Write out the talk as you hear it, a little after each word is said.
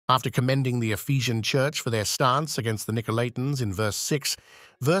After commending the Ephesian church for their stance against the Nicolaitans in verse 6,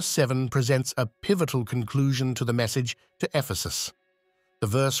 verse 7 presents a pivotal conclusion to the message to Ephesus. The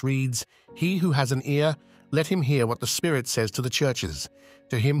verse reads, "He who has an ear, let him hear what the Spirit says to the churches.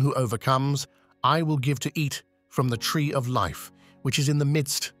 To him who overcomes, I will give to eat from the tree of life, which is in the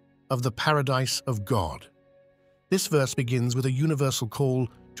midst of the paradise of God." This verse begins with a universal call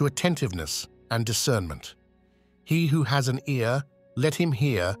to attentiveness and discernment. He who has an ear, let him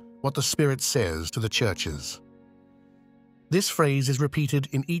hear what the Spirit says to the churches. This phrase is repeated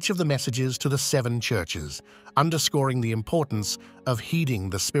in each of the messages to the 7 churches, underscoring the importance of heeding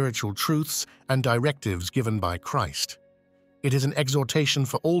the spiritual truths and directives given by Christ. It is an exhortation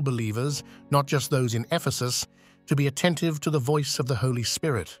for all believers, not just those in Ephesus, to be attentive to the voice of the Holy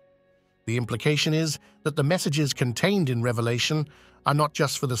Spirit. The implication is that the messages contained in Revelation are not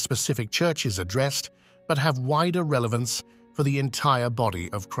just for the specific churches addressed, but have wider relevance for the entire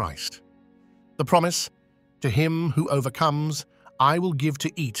body of Christ. The promise, "To him who overcomes, I will give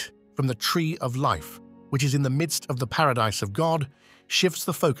to eat from the tree of life, which is in the midst of the paradise of God," shifts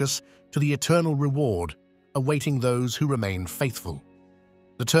the focus to the eternal reward awaiting those who remain faithful.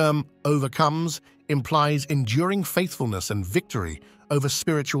 The term "overcomes" implies enduring faithfulness and victory over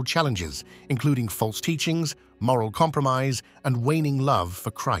spiritual challenges, including false teachings, moral compromise, and waning love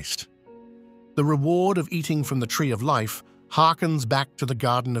for Christ. The reward of eating from the tree of life harkens back to the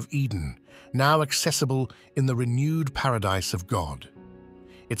Garden of Eden, now accessible in the renewed paradise of God.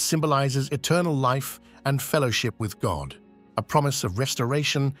 It symbolizes eternal life and fellowship with God, a promise of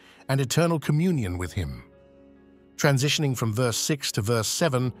restoration and eternal communion with Him. Transitioning from verse 6 to verse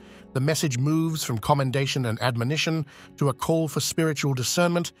 7, the message moves from commendation and admonition to a call for spiritual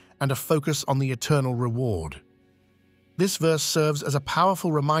discernment and a focus on the eternal reward. This verse serves as a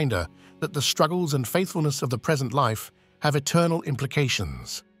powerful reminder that the struggles and faithfulness of the present life have eternal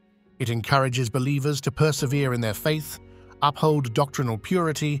implications. It encourages believers to persevere in their faith, uphold doctrinal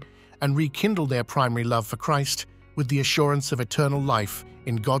purity, and rekindle their primary love for Christ with the assurance of eternal life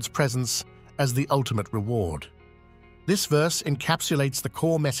in God's presence as the ultimate reward. This verse encapsulates the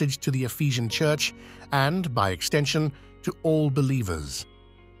core message to the Ephesian church and, by extension, to all believers: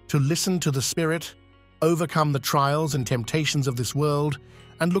 to listen to the Spirit, overcome the trials and temptations of this world,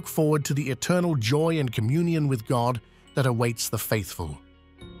 and look forward to the eternal joy and communion with God that awaits the faithful.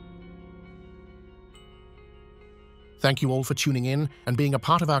 Thank you all for tuning in and being a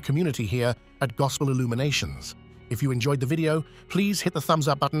part of our community here at Gospel Illuminations. If you enjoyed the video, please hit the thumbs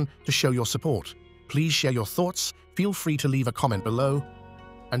up button to show your support. Please share your thoughts, feel free to leave a comment below,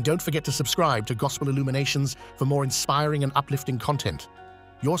 and don't forget to subscribe to Gospel Illuminations for more inspiring and uplifting content.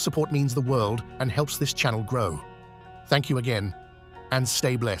 Your support means the world and helps this channel grow. Thank you again, and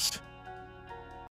stay blessed.